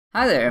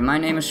Hi there, my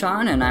name is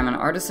Sean and I'm an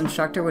artist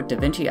instructor with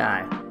Vinci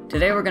Eye.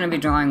 Today we're going to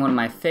be drawing one of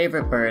my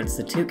favorite birds,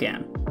 the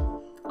toucan.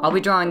 I'll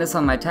be drawing this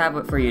on my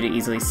tablet for you to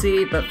easily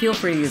see, but feel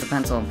free to use a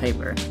pencil and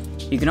paper.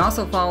 You can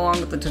also follow along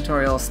with the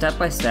tutorial step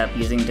by step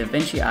using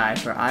Vinci Eye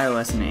for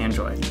iOS and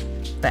Android.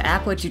 The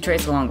app lets you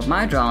trace along with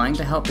my drawing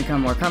to help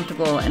become more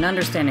comfortable and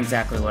understand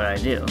exactly what I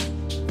do.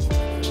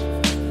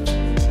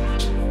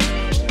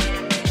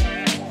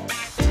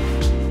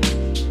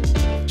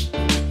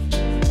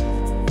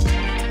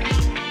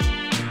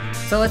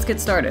 So let's get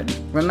started.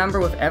 Remember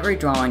with every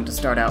drawing to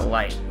start out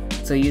light.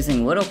 So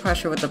using little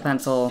pressure with the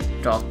pencil,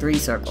 draw 3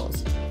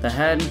 circles: the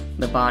head,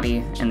 the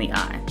body, and the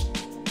eye.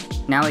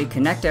 Now we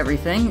connect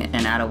everything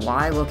and add a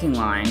Y-looking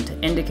line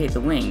to indicate the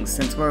wings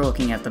since we're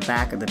looking at the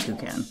back of the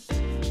toucan.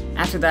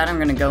 After that I'm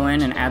going to go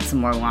in and add some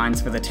more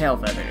lines for the tail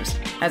feathers.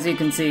 As you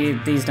can see,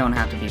 these don't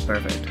have to be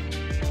perfect.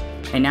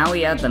 And now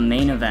we add the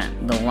main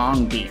event, the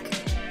long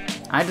beak.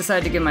 I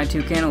decided to give my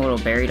toucan a little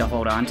berry to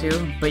hold on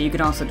to, but you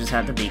can also just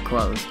have the beak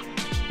closed.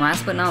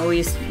 Last but not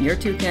least, your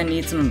toucan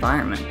needs some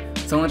environment,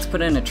 so let's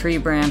put in a tree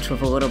branch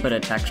with a little bit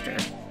of texture.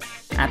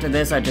 After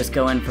this I just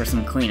go in for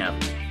some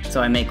cleanup, so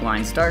I make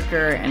lines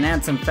darker and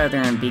add some feather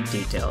and beak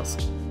details.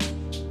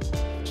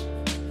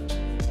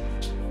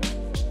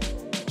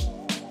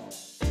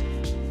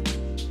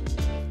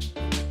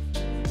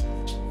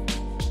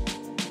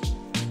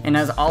 And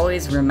as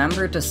always,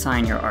 remember to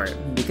sign your art,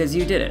 because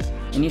you did it,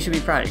 and you should be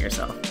proud of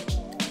yourself.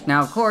 Now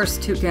of course,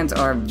 toucans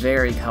are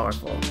very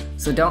colorful,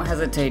 so don't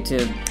hesitate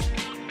to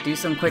do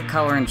some quick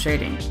color and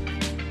shading.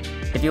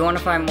 If you want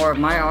to find more of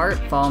my art,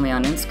 follow me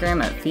on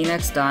Instagram at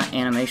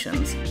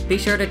phoenix.animations. Be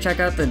sure to check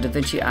out the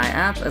Vinci Eye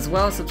app as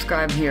well as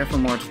subscribe here for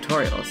more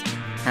tutorials.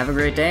 Have a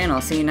great day and I'll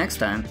see you next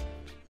time.